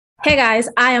Hey guys,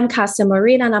 I am Cassia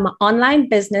Marina and I'm an online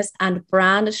business and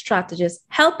brand strategist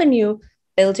helping you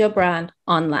build your brand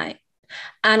online.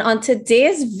 And on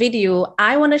today's video,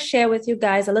 I want to share with you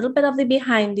guys a little bit of the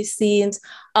behind the scenes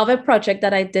of a project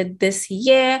that I did this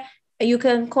year. You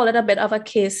can call it a bit of a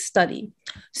case study.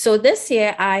 So this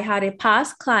year, I had a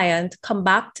past client come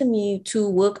back to me to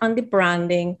work on the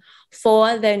branding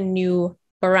for their new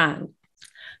brand.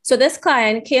 So this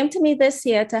client came to me this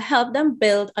year to help them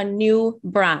build a new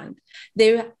brand.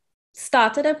 They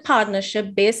started a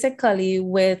partnership basically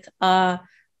with a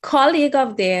colleague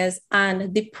of theirs,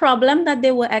 and the problem that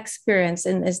they were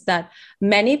experiencing is that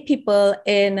many people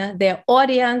in their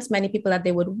audience, many people that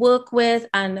they would work with,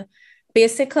 and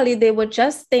basically they would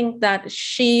just think that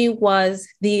she was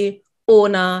the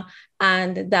owner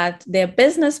and that their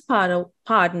business partner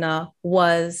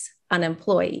was an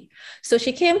employee. So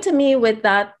she came to me with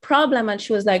that problem and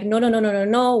she was like,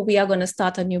 no, we are going to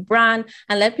start a new brand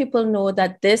and let people know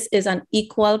that this is an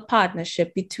equal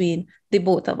partnership between the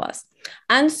both of us.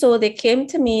 And so they came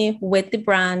to me with the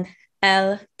brand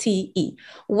LTE,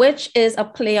 which is a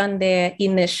play on their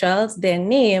initials, their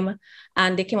name,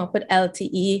 and they came up with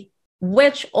LTE,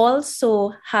 which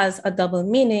also has a double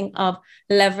meaning of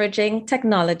leveraging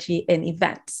technology in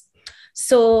events.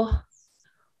 So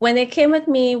when they came with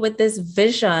me with this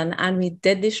vision and we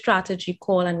did the strategy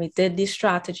call and we did the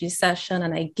strategy session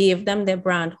and I gave them their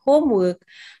brand homework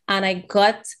and I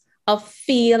got a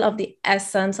feel of the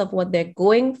essence of what they're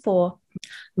going for,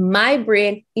 my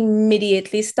brain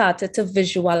immediately started to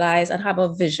visualize and have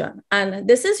a vision. And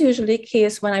this is usually the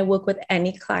case when I work with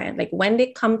any client. Like when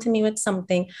they come to me with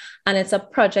something and it's a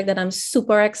project that I'm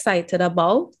super excited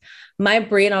about, my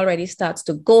brain already starts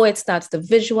to go, it starts to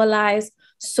visualize.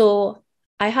 So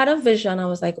I had a vision. I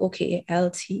was like, okay,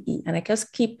 LTE. And I just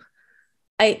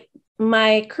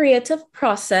my creative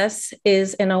process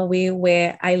is in a way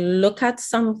where I look at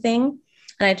something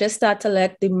and I just start to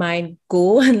let the mind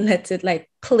go and let it like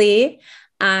play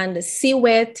and see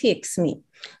where it takes me.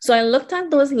 So I looked at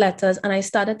those letters and I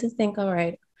started to think, all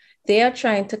right, they are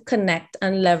trying to connect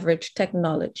and leverage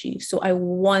technology. So I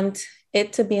want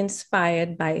it to be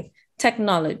inspired by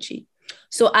technology.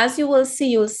 So as you'll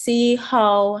see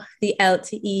how the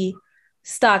LTE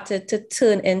started to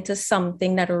turn into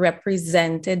something that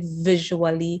represented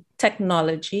visually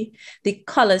technology, the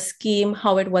color scheme,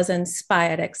 how it was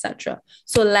inspired, etc.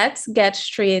 So let's get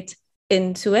straight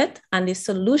into it and the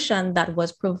solution that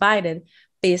was provided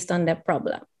based on their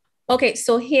problem. Okay,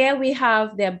 so here we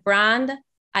have their brand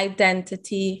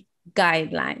identity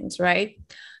guidelines, right?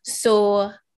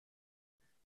 So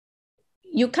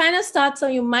you kind of start, so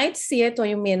you might see it or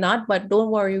you may not, but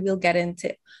don't worry, we'll get into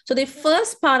it. So the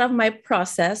first part of my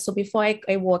process, so before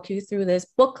I walk you through this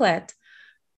booklet,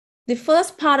 the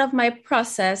first part of my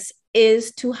process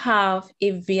is to have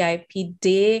a VIP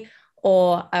day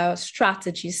or a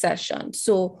strategy session.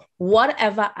 So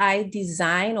whatever I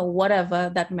design or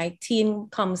whatever that my team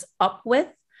comes up with,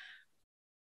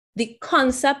 the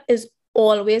concept is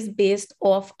always based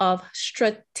off of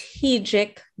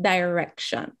strategic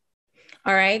direction.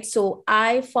 All right, so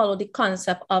I follow the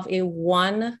concept of a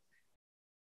one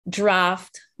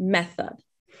draft method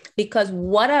because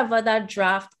whatever that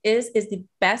draft is the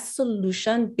best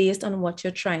solution based on what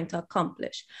you're trying to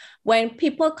accomplish. When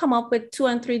people come up with 2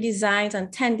 and 3 designs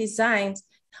and 10 designs,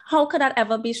 how could that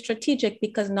ever be strategic?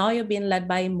 Because now you're being led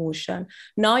by emotion.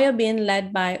 Now you're being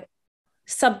led by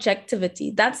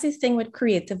subjectivity. That's the thing with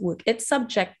creative work. It's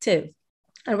subjective.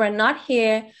 And we're not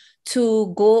here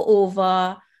to go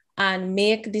over and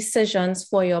make decisions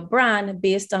for your brand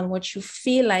based on what you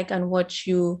feel like and what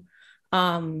you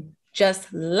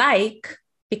just like,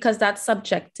 because that's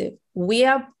subjective. We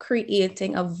are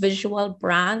creating a visual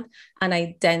brand and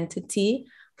identity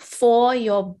for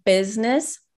your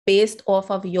business based off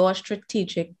of your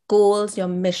strategic goals, your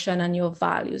mission, and your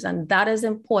values. And that is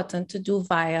important to do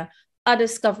via a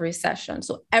discovery session.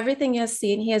 So everything you're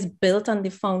seeing here is built on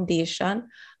the foundation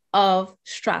of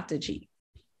strategy.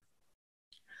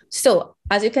 So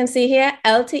as you can see here,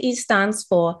 LTE stands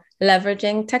for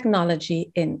leveraging technology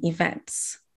in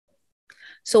events.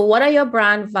 So what are your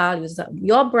brand values?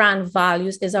 Your brand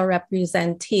values is a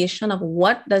representation of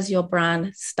what does your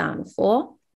brand stand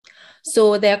for.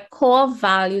 So their core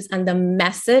values and the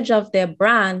message of their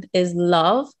brand is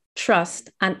love, trust,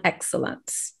 and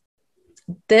excellence.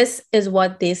 This is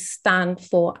what they stand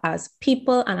for as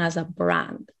people and as a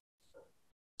brand.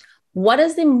 What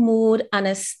is the mood and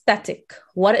aesthetic?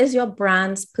 What is your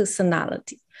brand's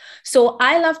personality? So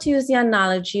I love to use the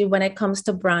analogy when it comes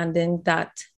to branding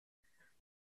that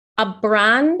a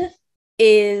brand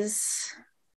is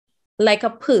like a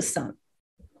person,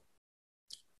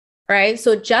 right?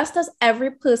 So just as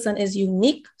every person is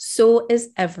unique, so is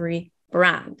every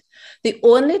brand. The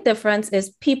only difference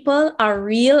is people are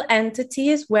real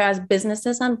entities, whereas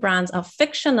businesses and brands are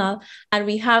fictional, and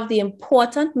we have the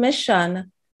important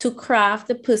mission to craft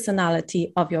the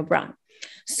personality of your brand.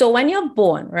 So when you're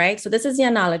born, right? So this is the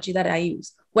analogy that I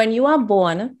use. When you are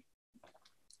born,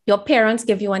 your parents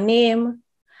give you a name,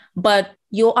 but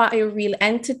you are a real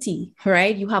entity,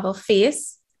 right? You have a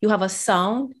face, you have a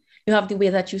sound, you have the way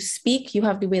that you speak, you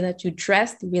have the way that you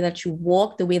dress, the way that you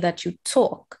walk, the way that you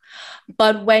talk.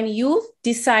 But when you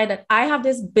decide that I have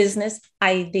this business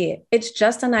idea, it's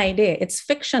just an idea, it's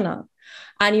fictional.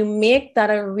 And you make that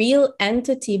a real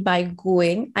entity by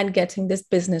going and getting this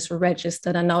business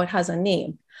registered. And now it has a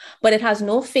name, but it has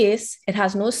no face, it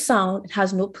has no sound, it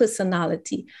has no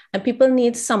personality. And people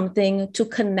need something to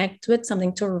connect with,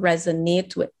 something to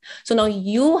resonate with. So now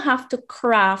you have to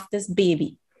craft this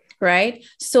baby, right?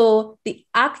 So the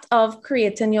act of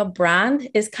creating your brand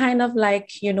is kind of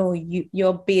like,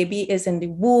 your baby is in the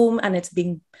womb and it's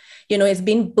being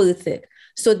birthed.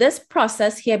 So this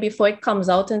process here before it comes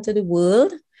out into the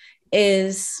world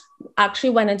is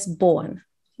actually when it's born,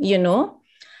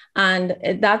 and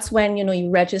that's when, you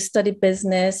register the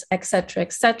business, et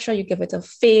cetera, you give it a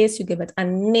face, you give it a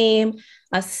name,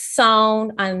 a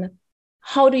sound, and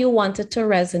how do you want it to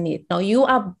resonate? Now you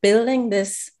are building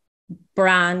this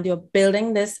brand, you're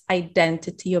building this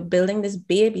identity, you're building this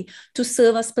baby to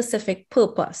serve a specific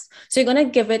purpose. So you're going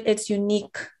to give it its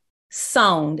unique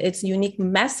sound, its unique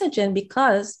messaging,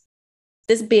 because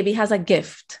this baby has a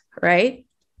gift, right?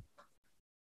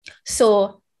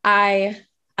 So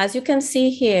as you can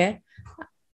see here,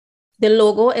 the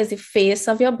logo is the face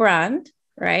of your brand,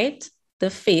 right? The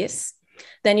face.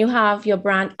 Then you have your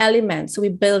brand elements. So we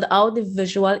build out the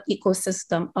visual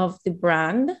ecosystem of the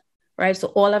brand, right? So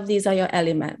all of these are your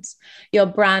elements. Your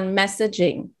brand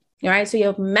messaging, right? So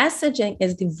your messaging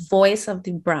is the voice of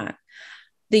the brand,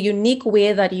 the unique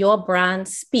way that your brand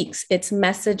speaks. It's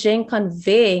messaging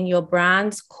conveying your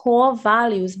brand's core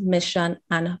values, mission,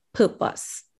 and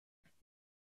purpose.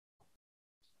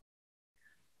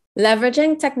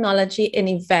 Leveraging technology in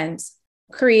events,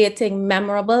 creating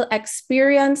memorable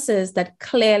experiences that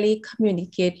clearly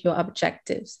communicate your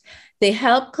objectives. They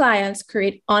help clients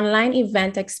create online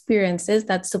event experiences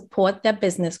that support their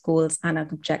business goals and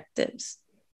objectives.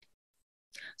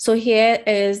 So here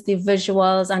is the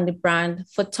visuals and the brand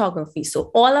photography.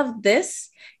 So all of this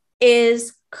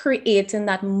is creating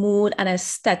that mood and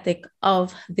aesthetic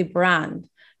of the brand,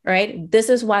 right? This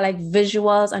is why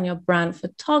visuals and your brand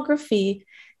photography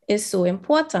is so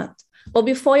important. But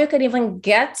before you can even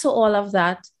get to all of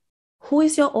that, who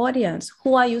is your audience?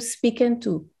 Who are you speaking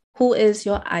to? Who is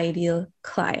your ideal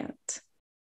client?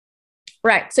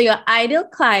 Right. So your ideal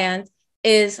client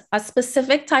is a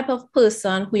specific type of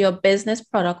person who your business,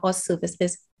 product, or service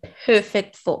is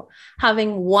perfect for.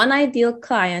 Having one ideal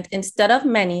client instead of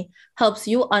many helps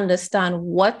you understand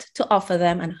what to offer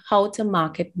them and how to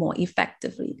market more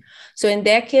effectively. So in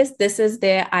their case, this is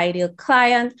their ideal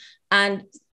client. And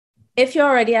if you're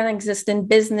already an existing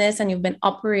business and you've been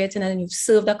operating and you've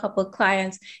served a couple of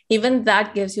clients, even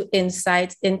that gives you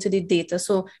insights into the data.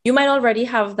 So you might already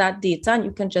have that data and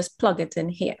you can just plug it in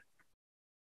here.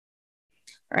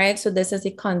 All right, so this is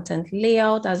the content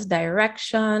layout as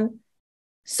direction.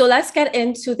 So let's get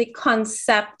into the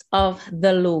concept of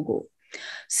the logo.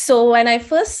 So when I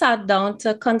first sat down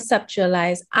to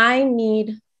conceptualize, I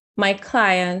need my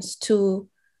clients to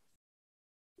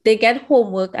they get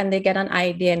homework and they get an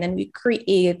idea, and then we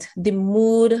create the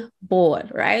mood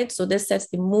board, right? So this sets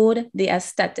the mood, the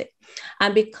aesthetic.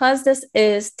 And because this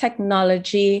is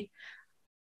technology,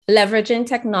 leveraging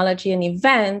technology in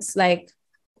events,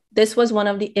 this was one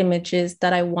of the images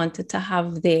that I wanted to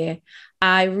have there.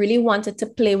 I really wanted to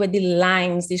play with the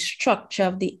lines, the structure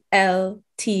of the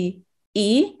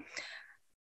LTE,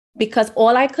 because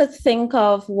all I could think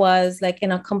of was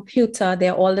in a computer,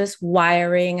 there are all this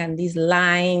wiring and these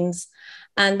lines.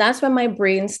 And that's when my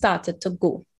brain started to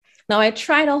go. Now, I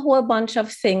tried a whole bunch of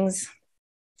things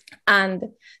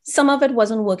and some of it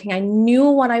wasn't working. I knew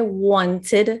what I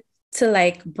wanted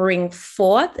to bring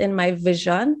forth in my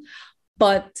vision,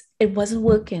 but it wasn't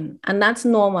working. And that's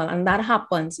normal and that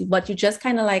happens. But you just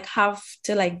kind of have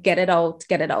to get it out.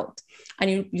 And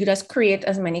you just create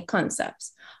as many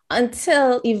concepts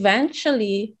until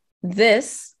eventually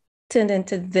this turned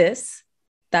into this,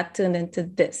 that turned into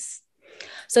this.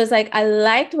 So it's I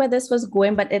liked where this was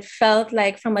going, but it felt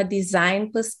from a design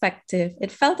perspective,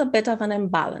 it felt a bit of an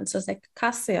imbalance. So it's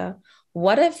Cassia,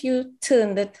 what if you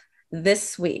turned it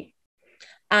this way?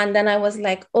 And then I was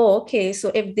oh, okay.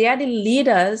 So if they are the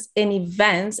leaders in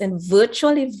events, in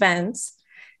virtual events,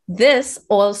 This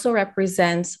also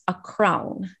represents a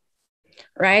crown,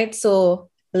 right? So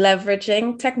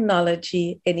leveraging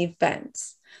technology in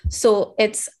events. So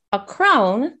it's a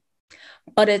crown,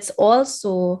 but it's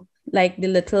also like the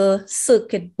little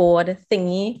circuit board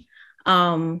thingy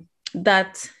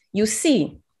that you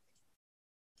see.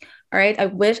 All right. I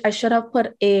wish I should have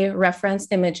put a reference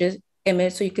image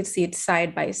so you could see it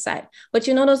side by side. But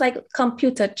you know those like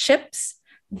computer chips?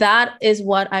 That is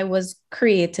what I was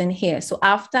creating here. So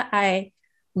after I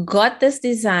got this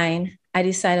design, I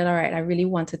decided, all right, I really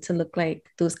wanted to look like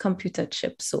those computer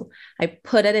chips. So I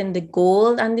put it in the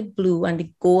gold and the blue, and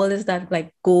the gold is that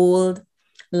like gold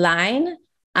line,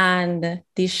 and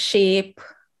the shape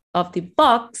of the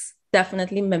box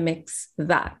definitely mimics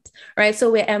that, right?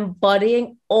 So we're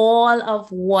embodying all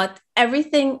of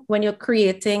everything when you're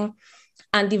creating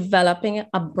and developing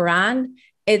a brand.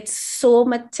 It's so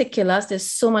meticulous. There's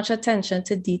so much attention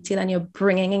to detail, and you're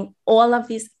bringing in all of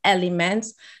these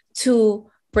elements to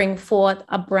bring forth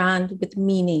a brand with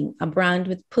meaning, a brand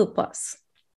with purpose.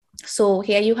 So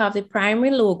here you have the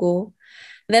primary logo,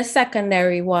 the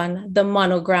secondary one, the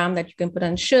monogram that you can put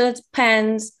on shirts,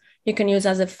 pens, you can use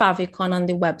as a favicon on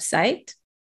the website,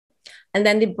 and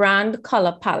then the brand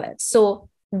color palette. So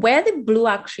where the blue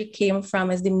actually came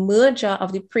from is the merger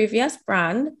of the previous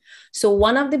brand. So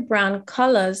one of the brand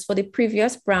colors for the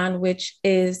previous brand, which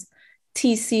is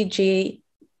TCJ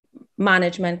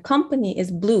Management Company,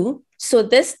 is blue. So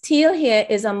this teal here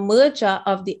is a merger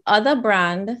of the other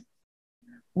brand,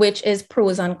 which is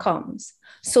Pros and Cons.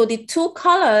 So the two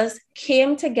colors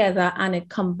came together and it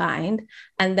combined,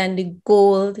 and then the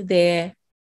gold there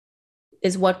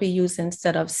is what we use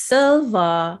instead of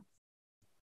silver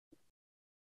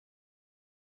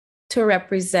to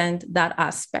represent that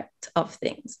aspect of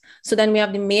things. So then we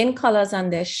have the main colors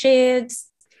and their shades,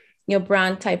 your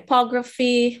brand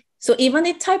typography. So even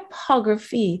the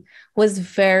typography was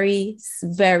very,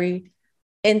 very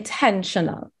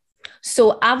intentional.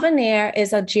 So Avenir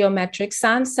is a geometric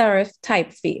sans serif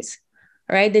typeface,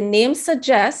 right? The name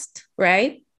suggests,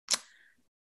 right,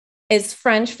 is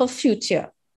French for future.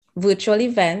 Virtual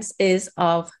events is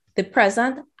of the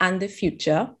present and the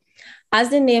future. As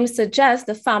the name suggests,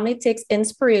 the family takes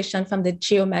inspiration from the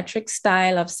geometric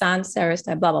style of sans serif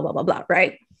style, blah, blah, blah, blah, blah,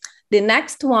 right? The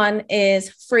next one is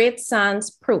Freight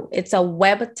Sans Pro. It's a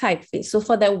web typeface. So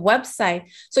for their website,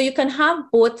 so you can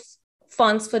have both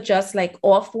fonts for just like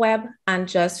off web and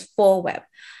just for web.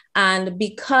 And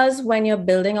because when you're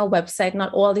building a website,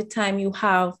 not all the time you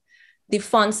have the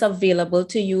fonts available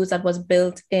to use that was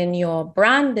built in your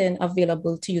branding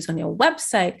available to use on your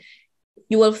website,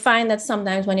 you will find that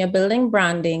sometimes when you're building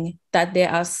branding that there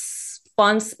are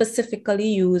fonts specifically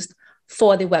used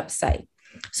for the website.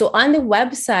 So on the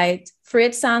website,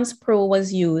 Freight Sans Pro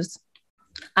was used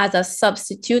as a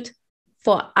substitute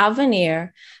for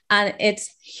Avenir, and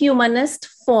its humanist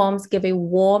forms give a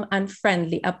warm and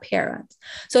friendly appearance.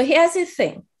 So here's the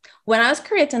thing. When I was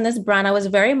creating this brand, I was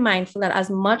very mindful that as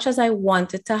much as I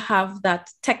wanted to have that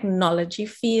technology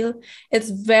feel, it's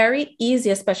very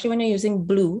easy, especially when you're using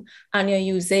blue and you're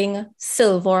using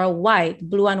silver or white,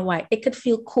 blue and white, it could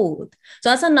feel cold.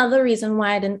 So that's another reason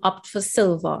why I didn't opt for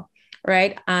silver,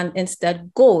 right? And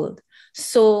instead gold.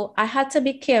 So I had to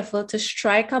be careful to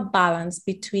strike a balance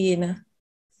between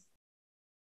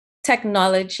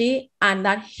technology and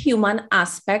that human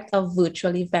aspect of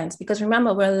virtual events. Because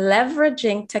remember, we're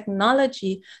leveraging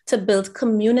technology to build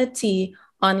community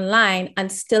online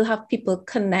and still have people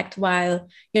connect while,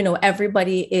 you know,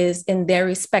 everybody is in their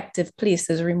respective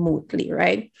places remotely,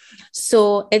 right?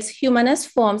 So its humanist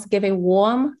forms give a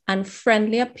warm and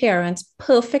friendly appearance,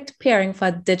 perfect pairing for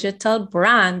a digital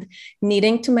brand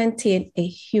needing to maintain a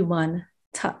human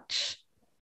touch.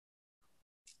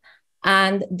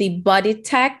 And the body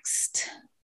text,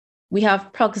 we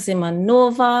have Proxima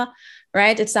Nova,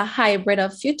 right? It's a hybrid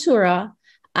of Futura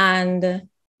and,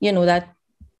 you know, that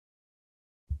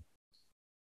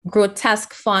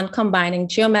grotesque font combining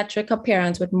geometric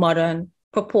appearance with modern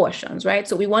proportions, right?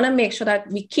 So we want to make sure that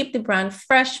we keep the brand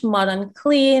fresh, modern,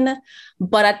 clean,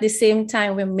 but at the same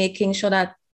time, we're making sure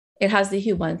that it has the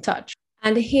human touch.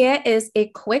 And here is a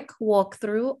quick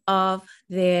walkthrough of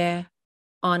their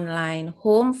online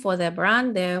home for their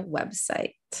brand, their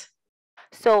website.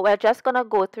 So we're just going to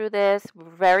go through this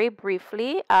very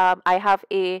briefly. I have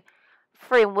a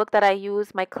framework that I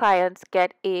use. My clients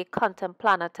get a content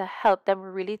planner to help them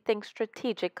really think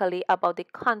strategically about the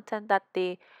content that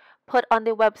they put on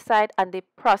the website and the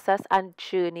process and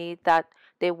journey that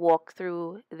they walk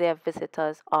through their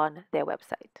visitors on their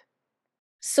website.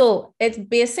 So it's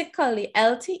basically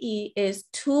LTE is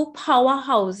two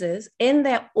powerhouses in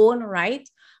their own right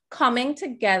coming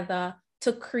together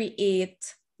to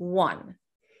create one.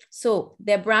 So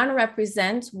their brand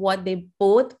represents what they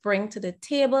both bring to the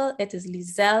table. It is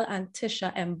Lizelle and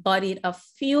Tisha embodied a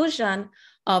fusion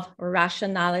of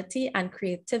rationality and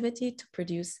creativity to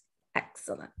produce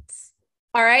excellence.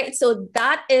 All right, so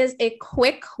that is a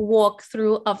quick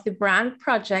walkthrough of the brand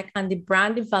project and the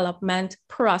brand development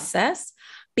process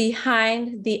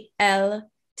behind the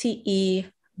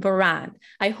LTE brand.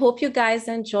 I hope you guys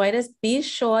enjoyed this. Be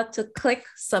sure to click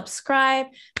subscribe.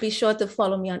 Be sure to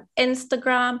follow me on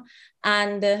Instagram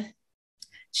and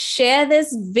share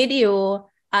this video,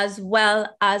 as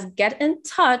well as get in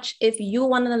touch if you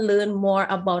want to learn more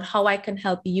about how I can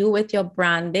help you with your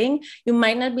branding. You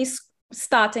might not be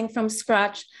starting from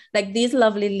scratch like these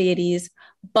lovely ladies,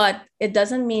 but it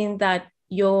doesn't mean that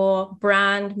your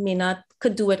brand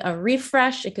could do it a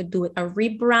refresh, it could do it a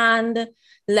rebrand.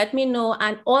 Let me know,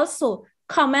 and also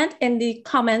comment in the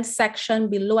comment section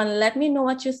below and let me know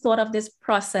what you thought of this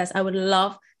process. I would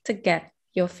love to get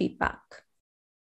your feedback.